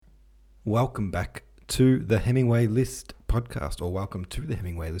Welcome back to the Hemingway List podcast, or welcome to the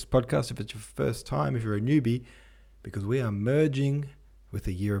Hemingway List podcast if it's your first time, if you're a newbie, because we are merging with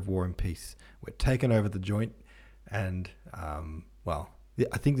the year of War and Peace. We're taking over the joint, and, I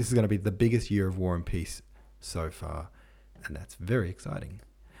think this is going to be the biggest year of War and Peace so far, and that's very exciting.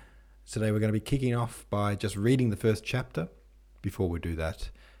 Today we're going to be kicking off by just reading the first chapter. Before we do that,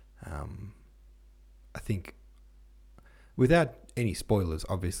 I think, without any spoilers,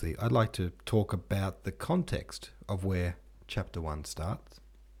 obviously, I'd like to talk about the context of where chapter 1 starts.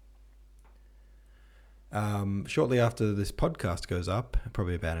 Shortly after this podcast goes up,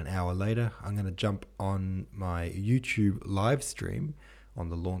 probably about an hour later, I'm going to jump on my YouTube live stream on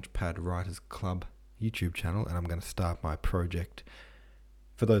the Launchpad Writers Club YouTube channel, and I'm going to start my project.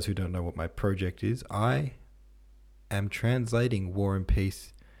 For those who don't know what my project is, I am translating War and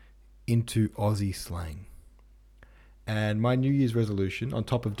Peace into Aussie slang. And my New Year's resolution, on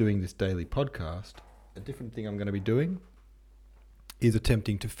top of doing this daily podcast, a different thing I'm going to be doing is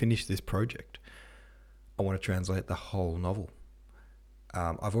attempting to finish this project. I want to translate the whole novel.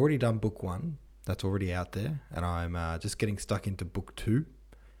 I've already done book 1. That's already out there. And I'm just getting stuck into book 2.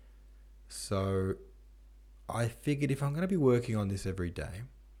 So I figured if I'm going to be working on this every day,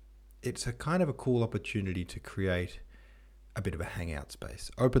 it's a kind of a cool opportunity to create a bit of a hangout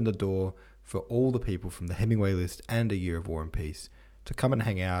space. Open the door for all the people from the Hemingway List and A Year of War and Peace to come and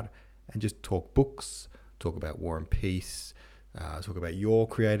hang out and just talk books, talk about War and Peace, talk about your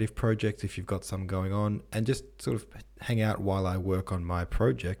creative projects if you've got some going on, and just sort of hang out while I work on my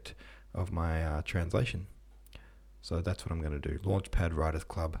project of my translation. So that's what I'm going to do. Launchpad Writers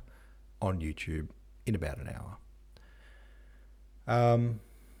Club on YouTube in about an hour.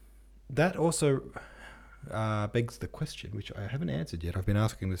 That also begs the question, which I haven't answered yet. I've been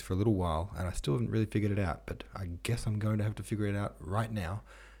asking this for a little while, and I still haven't really figured it out, but I guess I'm going to have to figure it out right now,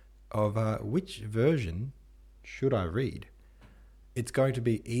 of which version should I read. It's going to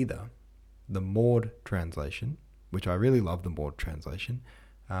be either the Maud translation, which I really love the Maud translation,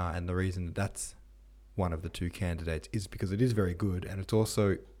 and the reason that's one of the two candidates is because it is very good, and it's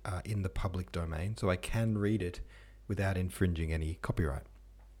also in the public domain, so I can read it without infringing any copyright.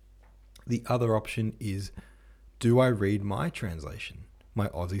 The other option is, do I read my translation, my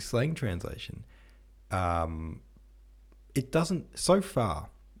Aussie slang translation? It doesn't, so far,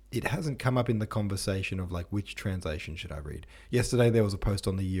 it hasn't come up in the conversation of like, which translation should I read? Yesterday there was a post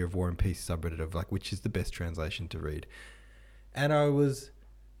on the Year of War and Peace subreddit of like, which is the best translation to read? And I was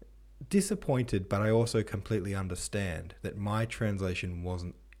disappointed, but I also completely understand that my translation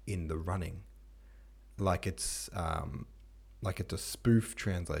wasn't in the running. Like it's a spoof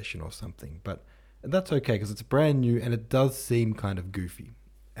translation or something, but that's okay because it's brand new and it does seem kind of goofy,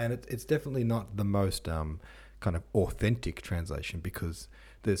 and it's definitely not the most kind of authentic translation because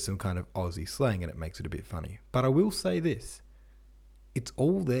there's some kind of Aussie slang and it makes it a bit funny. But I will say this, it's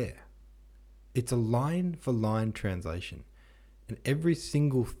all there. It's a line for line translation, and every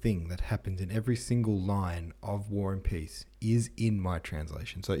single thing that happens in every single line of War and Peace is in my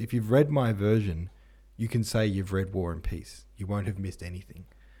translation. So if you've read my version, you can say you've read War and Peace. You won't have missed anything.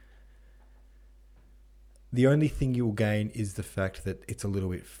 The only thing you will gain is the fact that it's a little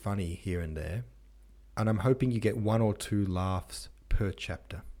bit funny here and there. And I'm hoping you get 1 or 2 laughs per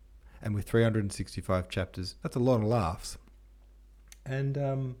chapter. And with 365 chapters, that's a lot of laughs. And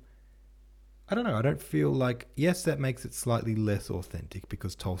I don't know, I don't feel like, yes, that makes it slightly less authentic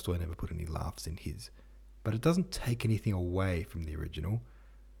because Tolstoy never put any laughs in his. But it doesn't take anything away from the original.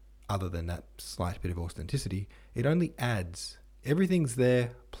 Other than that slight bit of authenticity, it only adds. Everything's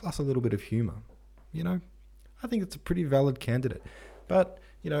there, plus a little bit of humour. You know, I think it's a pretty valid candidate. But,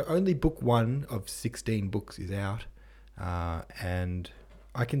 you know, only book 1 of 16 books is out, and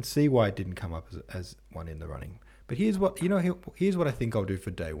I can see why it didn't come up as one in the running. But here's what I think I'll do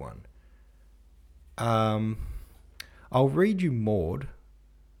for day 1. I'll read you Maud.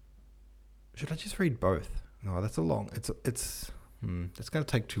 Should I just read both? No, that's a long. It's going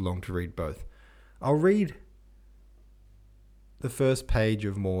to take too long to read both. I'll read the first page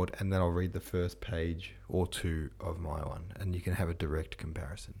of Maud, and then I'll read the first page or 2 of my one, and you can have a direct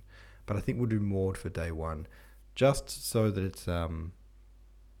comparison. But I think we'll do Maud for day 1, just so that it's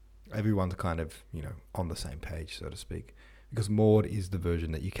everyone's kind of, on the same page, so to speak. Because Maud is the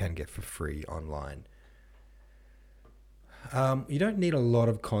version that you can get for free online. You don't need a lot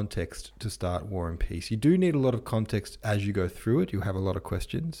of context to start War and Peace. You do need a lot of context as you go through it. You'll have a lot of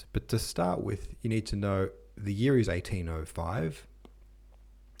questions. But to start with, you need to know the year is 1805.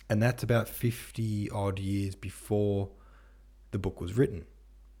 And that's about 50 odd years before the book was written.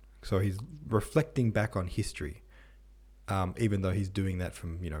 So he's reflecting back on history, even though he's doing that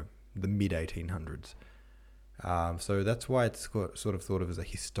from, the mid-1800s. So that's why it's sort of thought of as a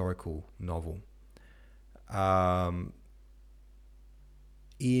historical novel.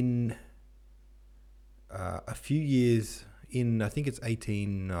 In a few years, I think it's a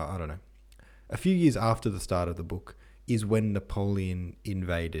few years after the start of the book is when Napoleon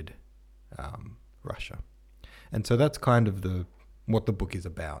invaded Russia. And so that's kind of what the book is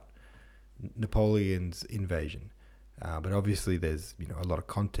about, Napoleon's invasion. But obviously there's a lot of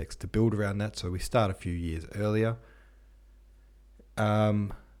context to build around that, so we start a few years earlier.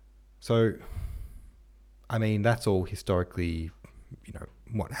 So, I mean, that's all historically,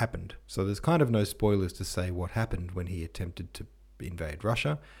 what happened. So there's kind of no spoilers to say what happened when he attempted to invade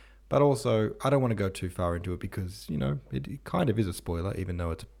Russia. But also, I don't want to go too far into it because, it kind of is a spoiler, even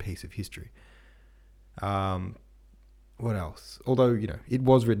though it's a piece of history. What else? Although, it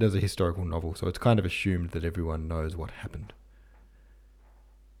was written as a historical novel, so it's kind of assumed that everyone knows what happened.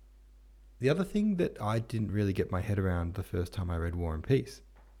 The other thing that I didn't really get my head around the first time I read War and Peace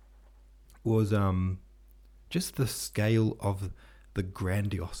was just the scale of the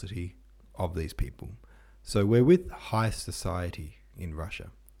grandiosity of these people. So we're with high society in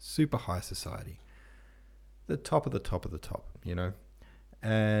Russia, super high society, the top of the top of the top,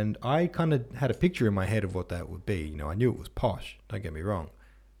 And I kind of had a picture in my head of what that would be. I knew it was posh, don't get me wrong.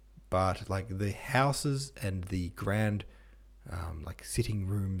 But like the houses and the grand like sitting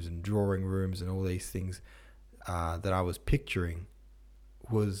rooms and drawing rooms and all these things that I was picturing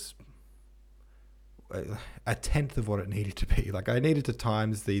was a tenth of what it needed to be. Like I needed to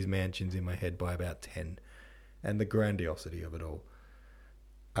times these mansions in my head by about 10, and the grandiosity of it all.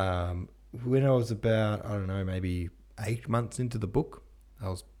 When I was about, maybe 8 months into the book, I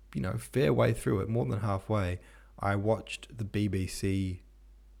was, fair way through it, more than halfway, I watched the BBC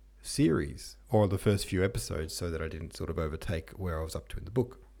series, or the first few episodes, so that I didn't sort of overtake where I was up to in the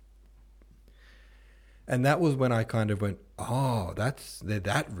book. And that was when I kind of went, oh, they're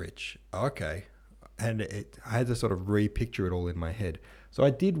that rich. Okay. And I had to sort of re-picture it all in my head. So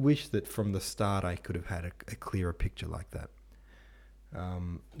I did wish that from the start I could have had a clearer picture like that.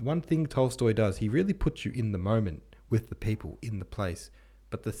 One thing Tolstoy does, he really puts you in the moment with the people, in the place.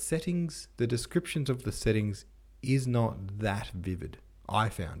 But the settings, the descriptions of the settings is not that vivid, I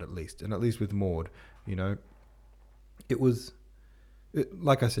found at least. And at least with Maud,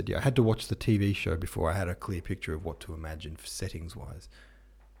 like I said, I had to watch the TV show before I had a clear picture of what to imagine settings-wise.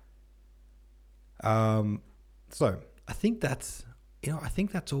 So I think that's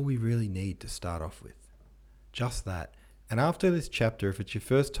all we really need to start off with. Just that. And after this chapter, if it's your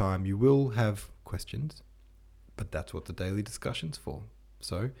first time, you will have questions, but that's what the daily discussion's for.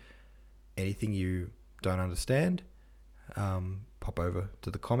 So anything you don't understand, pop over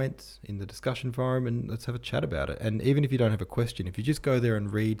to the comments in the discussion forum and let's have a chat about it. And even if you don't have a question, if you just go there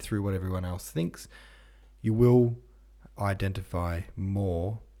and read through what everyone else thinks, you will identify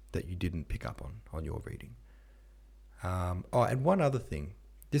more that you didn't pick up on your reading. And one other thing,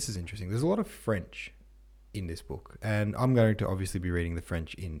 this is interesting. There's a lot of French in this book, and I'm going to obviously be reading the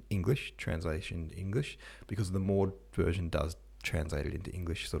French in English, translation English, because the Maud version does translate it into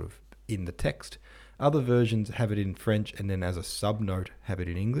English sort of in the text. Other versions have it in French and then as a sub-note have it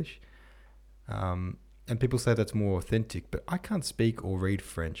in English. And people say that's more authentic, but I can't speak or read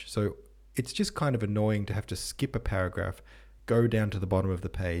French, so it's just kind of annoying to have to skip a paragraph, go down to the bottom of the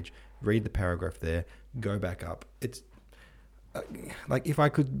page, read the paragraph there, go back up. It's like if I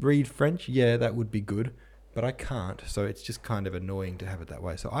could read French, yeah, that would be good, but I can't, so it's just kind of annoying to have it that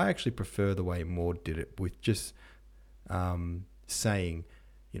way. So I actually prefer the way Maud did it with just saying,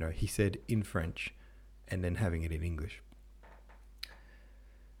 he said in French and then having it in English.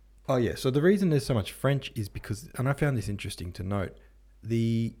 Oh yeah, so the reason there's so much French is because, and I found this interesting to note,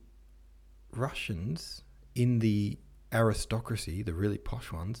 the Russians in the aristocracy, the really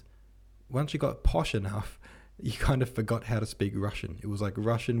posh ones, once you got posh enough, you kind of forgot how to speak Russian. It was like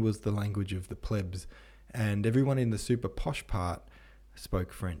Russian was the language of the plebs, and everyone in the super posh part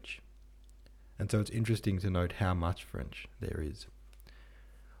spoke French. And so it's interesting to note how much French there is.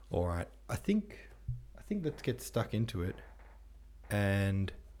 All right, I think let's get stuck into it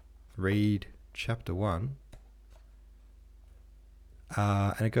and read chapter 1.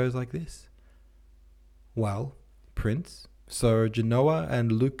 And it goes like this. Well, Prince, so Genoa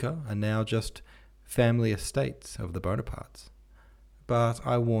and Lucca are now just family estates of the Bonapartes. But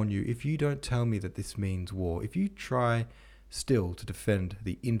I warn you, if you don't tell me that this means war, if you try still to defend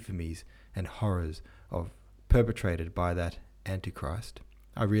the infamies and horrors perpetrated by that Antichrist,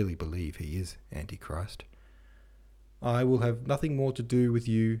 I really believe he is Antichrist, I will have nothing more to do with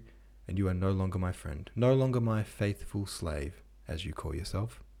you, and you are no longer my friend, no longer my faithful slave, as you call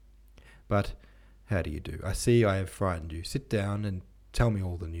yourself. But how do you do? I see I have frightened you. Sit down and tell me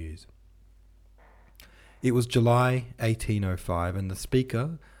all the news. It was July 1805, and the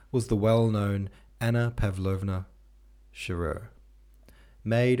speaker was the well-known Anna Pavlovna Scherer,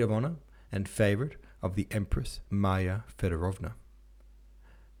 maid of honour and favourite of the Empress Maya Fedorovna.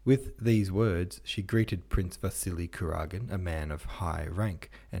 With these words, she greeted Prince Vasily Kuragin, a man of high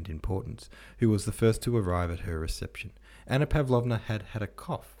rank and importance, who was the first to arrive at her reception. Anna Pavlovna had had a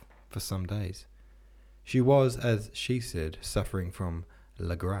cough for some days. She was, as she said, suffering from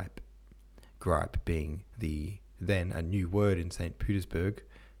la grippe. Gripe being then a new word in St. Petersburg,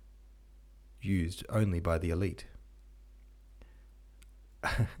 used only by the elite.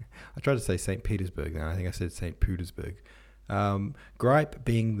 I tried to say St. Petersburg then. I think I said St. Petersburg. Gripe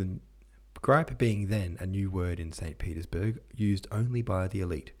being then a new word in St. Petersburg, used only by the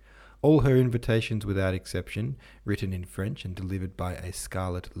elite. All her invitations without exception, written in French and delivered by a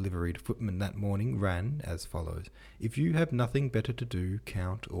scarlet liveried footman that morning, ran as follows: "If you have nothing better to do,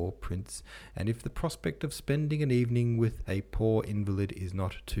 Count or Prince, and if the prospect of spending an evening with a poor invalid is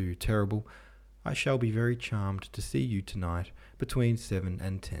not too terrible, I shall be very charmed to see you tonight between 7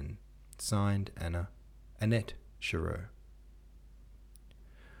 and 10. Signed, Annette Scherer."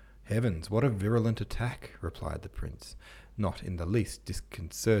 "Heavens, what a virulent attack," replied the prince, not in the least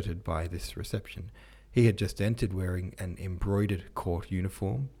disconcerted by this reception. He had just entered wearing an embroidered court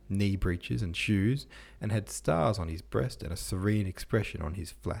uniform, knee breeches and shoes, and had stars on his breast and a serene expression on his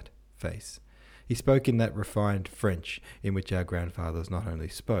flat face. He spoke in that refined French in which our grandfathers not only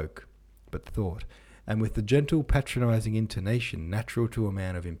spoke, but thought, and with the gentle patronizing intonation natural to a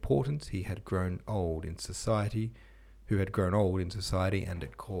man of importance who had grown old in society and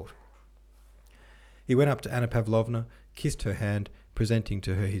at court. He went up to Anna Pavlovna, kissed her hand, presenting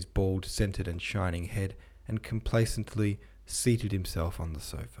to her his bald, scented and shining head, and complacently seated himself on the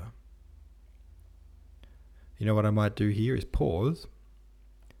sofa. You know what I might do here is pause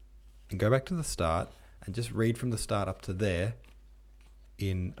and go back to the start and just read from the start up to there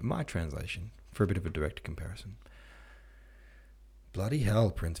in my translation for a bit of a direct comparison. "Bloody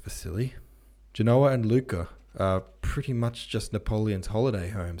hell, Prince Vasily. Genoa and Lucca are pretty much just Napoleon's holiday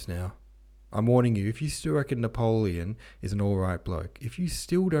homes now. I'm warning you, if you still reckon Napoleon is an alright bloke, if you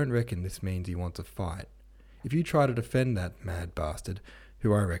still don't reckon this means he wants a fight, if you try to defend that mad bastard,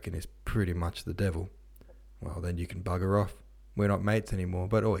 who I reckon is pretty much the devil, well, then you can bugger off. We're not mates anymore,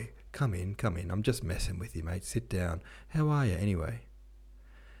 but oi, come in. I'm just messing with you, mate. Sit down. How are you, anyway?"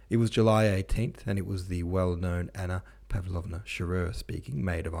 It was July 18th, and it was the well-known Anna Pavlovna Scherer speaking,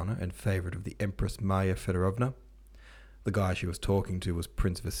 maid of honour and favourite of the Empress Maya Fedorovna. The guy she was talking to was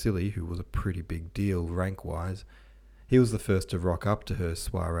Prince Vasily, who was a pretty big deal rank-wise. He was the first to rock up to her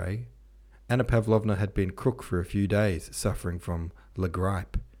soirée. Anna Pavlovna had been crook for a few days, suffering from la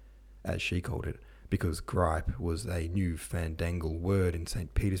grippe, as she called it, because gripe was a new fandangle word in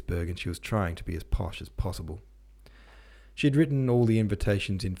St. Petersburg, and she was trying to be as posh as possible. She had written all the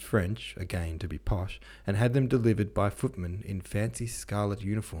invitations in French, again to be posh, and had them delivered by footmen in fancy scarlet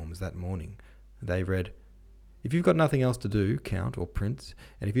uniforms that morning. They read, "If you've got nothing else to do, Count or Prince,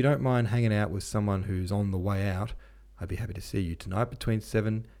 and if you don't mind hanging out with someone who's on the way out, I'd be happy to see you tonight between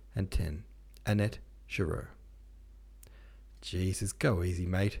 7 and 10. Annette Scherer." "Jesus, go easy,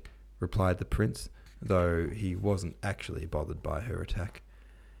 mate," replied the prince, though he wasn't actually bothered by her attack.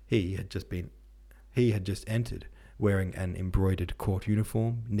 He had just entered, wearing an embroidered court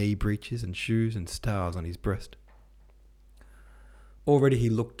uniform, knee breeches and shoes and stars on his breast. Already he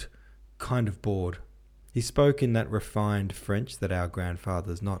looked kind of bored. He spoke in that refined French that our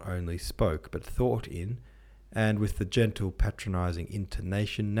grandfathers not only spoke but thought in, and with the gentle patronizing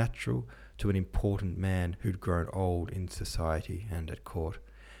intonation natural to an important man who'd grown old in society and at court.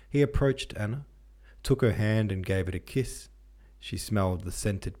 He approached Anna, took her hand and gave it a kiss. She smelled the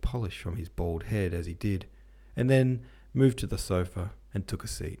scented polish from his bald head as he did, and then moved to the sofa and took a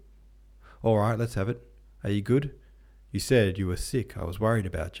seat. "All right, let's have it. Are you good? You said you were sick. I was worried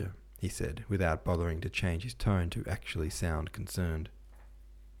about you," he said, without bothering to change his tone to actually sound concerned.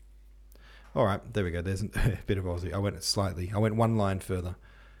 All right, there we go. There's a bit of Aussie. I went one line further.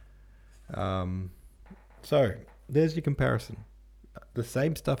 So there's your comparison. The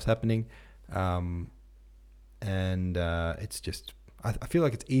same stuff's happening, and it's just, I feel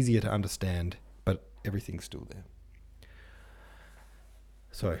like it's easier to understand, but everything's still there.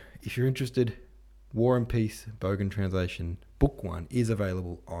 So if you're interested, War and Peace, Bogan Translation, Book 1 is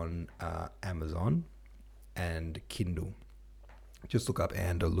available on Amazon and Kindle. Just look up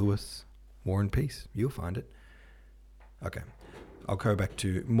Ander Lewis, War and Peace. You'll find it. Okay. I'll go back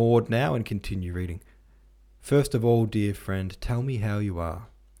to Maud now and continue reading. "First of all, dear friend, tell me how you are.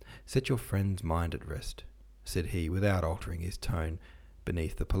 "Set your friend's mind at rest," said he, without altering his tone,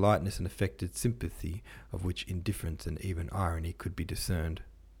 beneath the politeness and affected sympathy of which indifference and even irony could be discerned.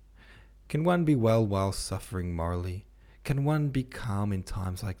 "Can one be well while suffering morally? Can one be calm in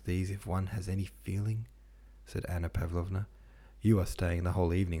times like these if one has any feeling?" said Anna Pavlovna. "You are staying the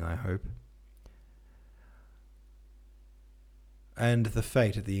whole evening, I hope." "And the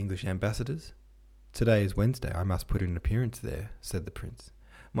fate of the English ambassadors? Today is Wednesday. I must put in an appearance there," said the prince.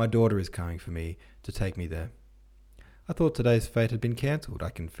 "My daughter is coming for me to take me there." "I thought today's fete had been cancelled. I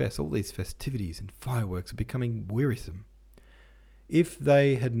confess all these festivities and fireworks are becoming wearisome." "If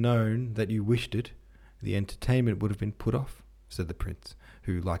they had known that you wished it, the entertainment would have been put off," said the prince,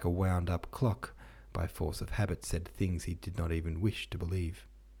 who, like a wound-up clock, by force of habit said things he did not even wish to believe.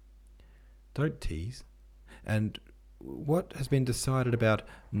 "Don't tease. And what has been decided about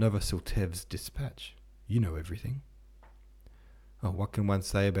Novosiltsev's dispatch? You know everything." "Oh, what can one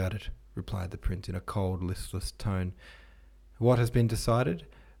say about it?" replied the prince in a cold, listless tone. "What has been decided?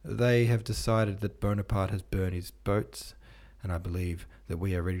 They have decided that Bonaparte has burned his boats, and I believe that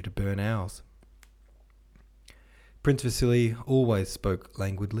we are ready to burn ours." Prince Vasily always spoke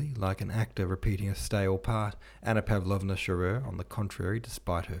languidly, like an actor repeating a stale part. Anna Pavlovna Scherer, on the contrary,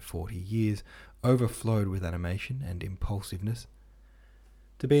 despite her 40 years, overflowed with animation and impulsiveness.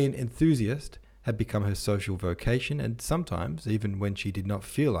 To be an enthusiast had become her social vocation, and sometimes, even when she did not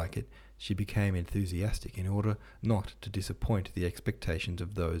feel like it, she became enthusiastic in order not to disappoint the expectations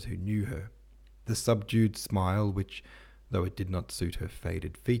of those who knew her. The subdued smile which, though it did not suit her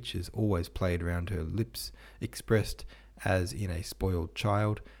faded features, always played round her lips, expressed, as in a spoiled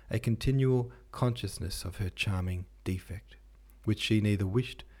child, a continual consciousness of her charming defect, which she neither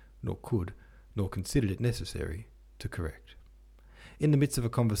wished, nor could, nor considered it necessary to correct. In the midst of a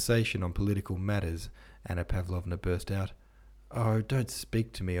conversation on political matters, Anna Pavlovna burst out, "Oh, don't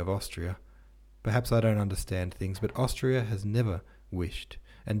speak to me of Austria. Perhaps I don't understand things, but Austria has never wished,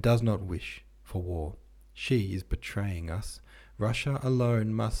 and does not wish, for war. She is betraying us. Russia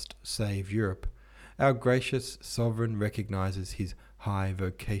alone must save Europe. Our gracious sovereign recognizes his high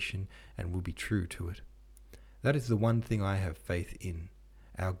vocation and will be true to it. That is the one thing I have faith in.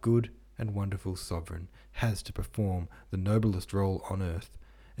 Our good and wonderful sovereign has to perform the noblest role on earth,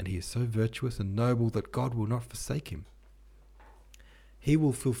 and he is so virtuous and noble that God will not forsake him. He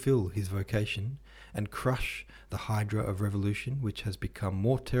will fulfill his vocation and crush the hydra of revolution, which has become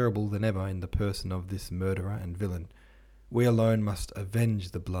more terrible than ever in the person of this murderer and villain. We alone must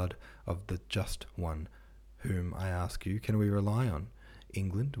avenge the blood of the just one, whom, I ask you, can we rely on?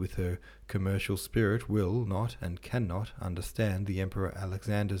 England, with her commercial spirit, will not and cannot understand the Emperor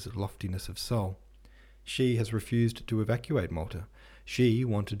Alexander's loftiness of soul. She has refused to evacuate Malta. She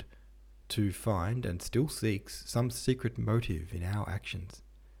wanted to find, and still seeks, some secret motive in our actions.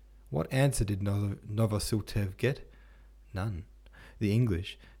 What answer did Novosiltsev get? None. The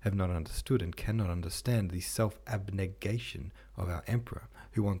English have not understood and cannot understand the self-abnegation of our emperor,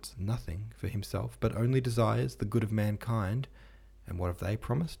 who wants nothing for himself, but only desires the good of mankind. And what have they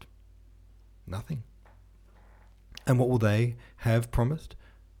promised? Nothing. And what will they have promised?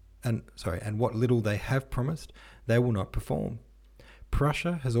 And what little they have promised, they will not perform.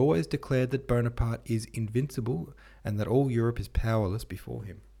 Prussia has always declared that Bonaparte is invincible and that all Europe is powerless before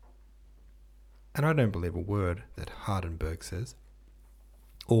him. And I don't believe a word that Hardenberg says,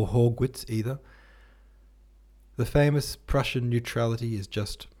 or Haugwitz either. The famous Prussian neutrality is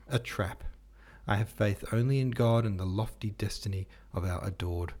just a trap. I have faith only in God and the lofty destiny of our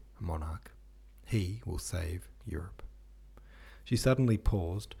adored monarch. He will save Europe. She suddenly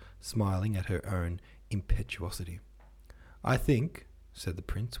paused, smiling at her own impetuosity. I think, said the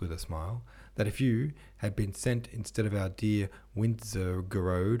prince with a smile, that if you had been sent instead of our dear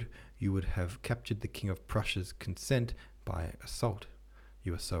Winzergerode, you would have captured the King of Prussia's consent by assault.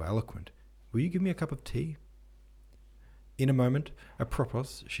 You are so eloquent. Will you give me a cup of tea? In a moment,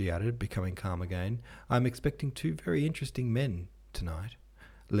 apropos, she added, becoming calm again, I am expecting two very interesting men tonight.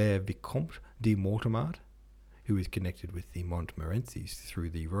 Le Vicomte de Mortemart, who is connected with the Montmorencys through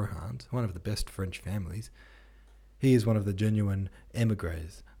the Rohans, one of the best French families. He is one of the genuine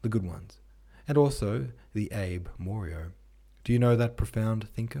émigrés, the good ones. And also the Abbé Morio. Do you know that profound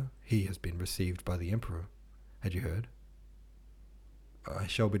thinker? He has been received by the Emperor. Had you heard? I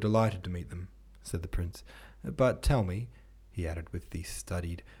shall be delighted to meet them, said the prince. But tell me, he added with the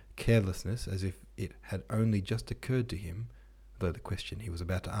studied carelessness, as if it had only just occurred to him, though the question he was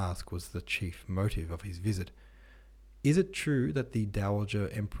about to ask was the chief motive of his visit, is it true that the Dowager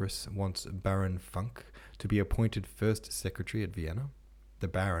Empress wants Baron Funk to be appointed first secretary at Vienna? The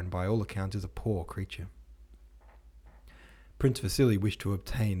Baron, by all accounts, is a poor creature. Prince Vasily wished to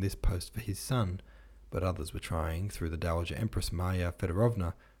obtain this post for his son, but others were trying, through the Dowager Empress Maya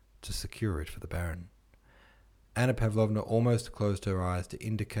Fedorovna, to secure it for the Baron. Anna Pavlovna almost closed her eyes to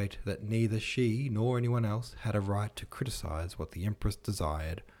indicate that neither she nor anyone else had a right to criticize what the Empress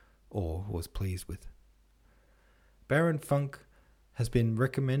desired or was pleased with. Baron Funk has been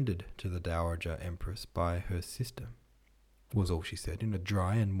recommended to the Dowager Empress by her sister, was all she said in a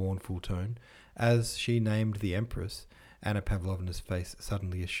dry and mournful tone. As she named the Empress, Anna Pavlovna's face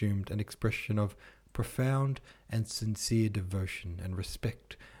suddenly assumed an expression of profound and sincere devotion and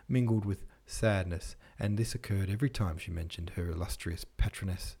respect mingled with sadness, and this occurred every time she mentioned her illustrious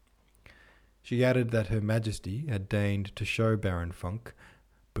patroness. She added that Her Majesty had deigned to show Baron Funk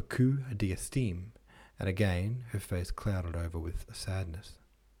beaucoup d'estime, and again her face clouded over with sadness.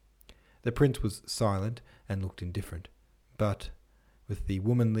 The prince was silent and looked indifferent, but with the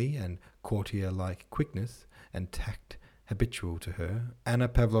womanly and courtier-like quickness and tact habitual to her, Anna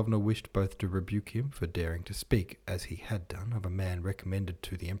Pavlovna wished both to rebuke him for daring to speak, as he had done, of a man recommended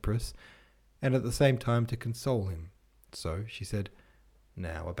to the Empress, and at the same time to console him. So she said,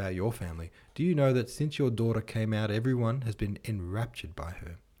 "Now, about your family. Do you know that since your daughter came out, everyone has been enraptured by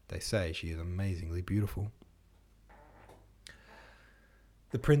her? They say she is amazingly beautiful."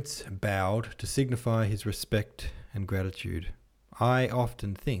 The prince bowed to signify his respect and gratitude. "I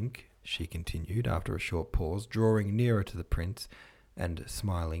often think," she continued after a short pause, drawing nearer to the prince and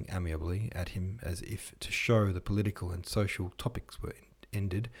smiling amiably at him as if to show the political and social topics were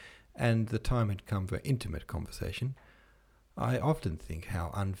ended and the time had come for intimate conversation, "I often think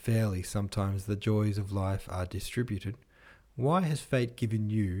how unfairly sometimes the joys of life are distributed. Why has fate given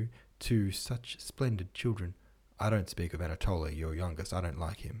you two such splendid children? I don't speak of Anatoly, your youngest. I don't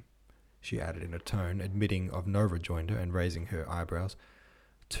like him," she added in a tone admitting of no rejoinder and raising her eyebrows.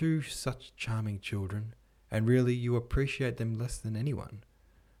 "Two such charming children, and really you appreciate them less than anyone,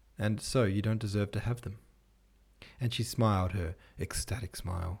 and so you don't deserve to have them." And she smiled her ecstatic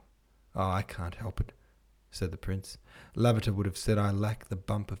smile. "Oh, I can't help it," said the prince. "Lavater would have said I lack the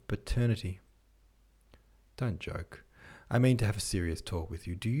bump of paternity." "Don't joke. I mean to have a serious talk with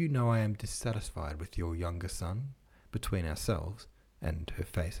you. Do you know I am dissatisfied with your younger son? Between ourselves," and her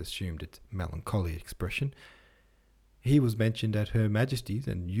face assumed its melancholy expression, "he was mentioned at Her Majesty's,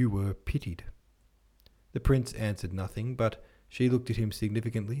 and you were pitied." The prince answered nothing, but she looked at him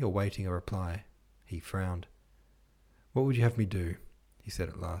significantly, awaiting a reply. He frowned. "What would you have me do?" he said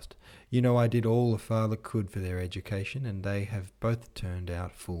at last. "You know I did all a father could for their education, and they have both turned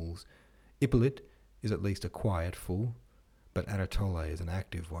out fools. Hippolyte is at least a quiet fool, but Anatoly is an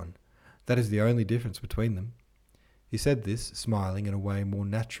active one. That is the only difference between them." He said this, smiling in a way more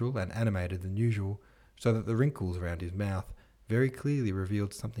natural and animated than usual, so that the wrinkles round his mouth very clearly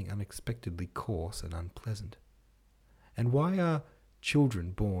revealed something unexpectedly coarse and unpleasant. "And why are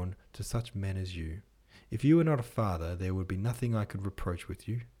children born to such men as you? If you were not a father, there would be nothing I could reproach with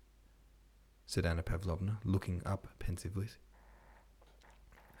you," said Anna Pavlovna, looking up pensively.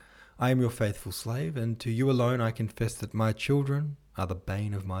 "I am your faithful slave, and to you alone I confess that my children are the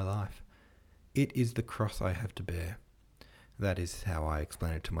bane of my life. It is the cross I have to bear. That is how I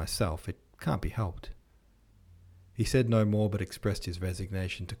explain it to myself. It can't be helped." He said no more, but expressed his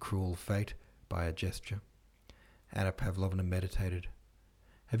resignation to cruel fate by a gesture. Anna Pavlovna meditated.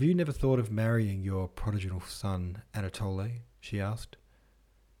 "Have you never thought of marrying your prodigal son, Anatoly?" she asked.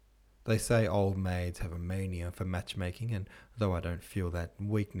 "They say old maids have a mania for matchmaking, and though I don't feel that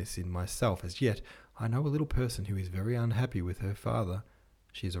weakness in myself as yet, I know a little person who is very unhappy with her father.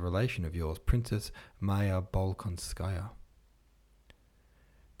 She is a relation of yours, Princess Maya Bolkonskaya."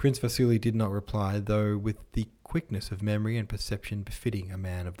 Prince Vasily did not reply, though with the quickness of memory and perception befitting a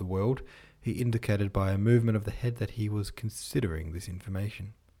man of the world, he indicated by a movement of the head that he was considering this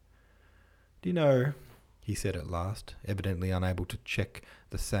information. "Do you know," he said at last, evidently unable to check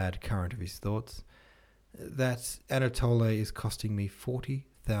the sad current of his thoughts, "that Anatoly is costing me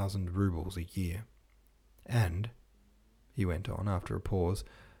 40,000 roubles a year. And," he went on after a pause,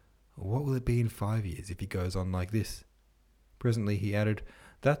 "what will it be in 5 years if he goes on like this?" Presently he added,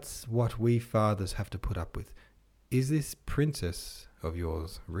 "That's what we fathers have to put up with. Is this princess of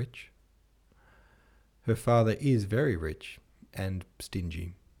yours rich?" "Her father is very rich and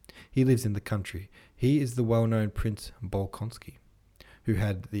stingy. He lives in the country. He is the well-known Prince Bolkonsky, who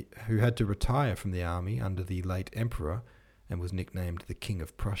had to retire from the army under the late emperor and was nicknamed the King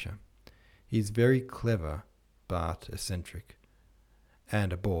of Prussia. He is very clever, but eccentric,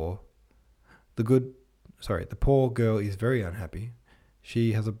 and a bore. The poor girl is very unhappy.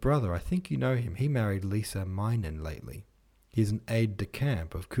 She has a brother, I think you know him. He married Lisa Minen lately. He's an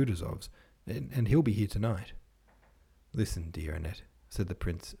aide-de-camp of Kutuzov's, and he'll be here tonight." Listen, dear Annette, said the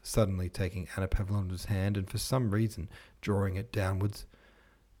prince, suddenly taking Anna Pavlovna's hand and for some reason drawing it downwards.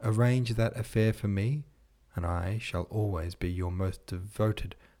 Arrange that affair for me, and I shall always be your most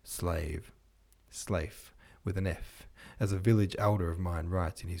devoted slave. Slafe, with an F, as a village elder of mine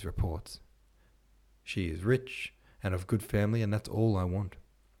writes in his reports. She is rich and of good family, and that's all I want.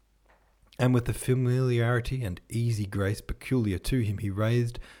 And with the familiarity and easy grace peculiar to him, he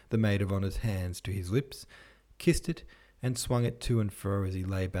raised the maid of honour's hands to his lips, kissed it, and swung it to and fro as he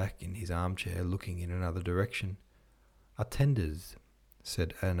lay back in his armchair looking in another direction. Attenders,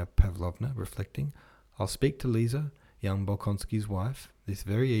 said Anna Pavlovna, reflecting. I'll speak to Lisa, young Bolkonsky's wife, this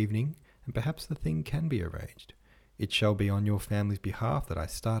very evening, and perhaps the thing can be arranged. It shall be on your family's behalf that I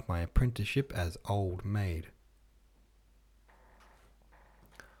start my apprenticeship as old maid.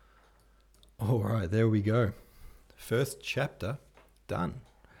 All right, there we go. First chapter done.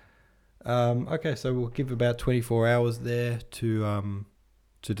 Okay, so we'll give about 24 hours there to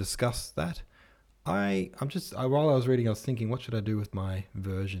discuss that. While I was reading, I was thinking, what should I do with my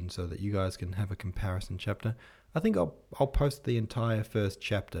version so that you guys can have a comparison chapter? I think I'll post the entire first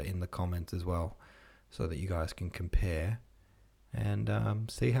chapter in the comments as well, so that you guys can compare and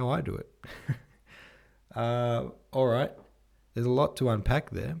see how I do it. All right, there's a lot to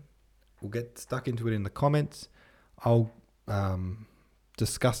unpack there. We'll get stuck into it in the comments. I'll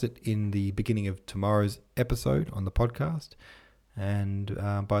discuss it in the beginning of tomorrow's episode on the podcast. And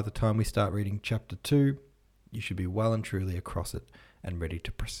by the time we start reading chapter 2, you should be well and truly across it and ready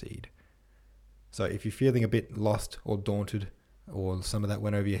to proceed. So if you're feeling a bit lost or daunted or some of that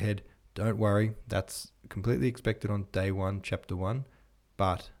went over your head, don't worry. That's completely expected on day 1, chapter 1,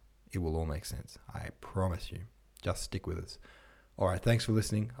 but it will all make sense. I promise you. Just stick with us. All right, thanks for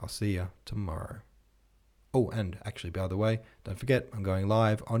listening. I'll see you tomorrow. Oh, and actually, by the way, don't forget, I'm going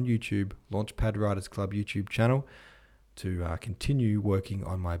live on YouTube, Launchpad Writers Club YouTube channel, to continue working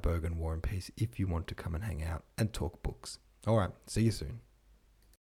on my Bogan War and Peace if you want to come and hang out and talk books. All right, see you soon.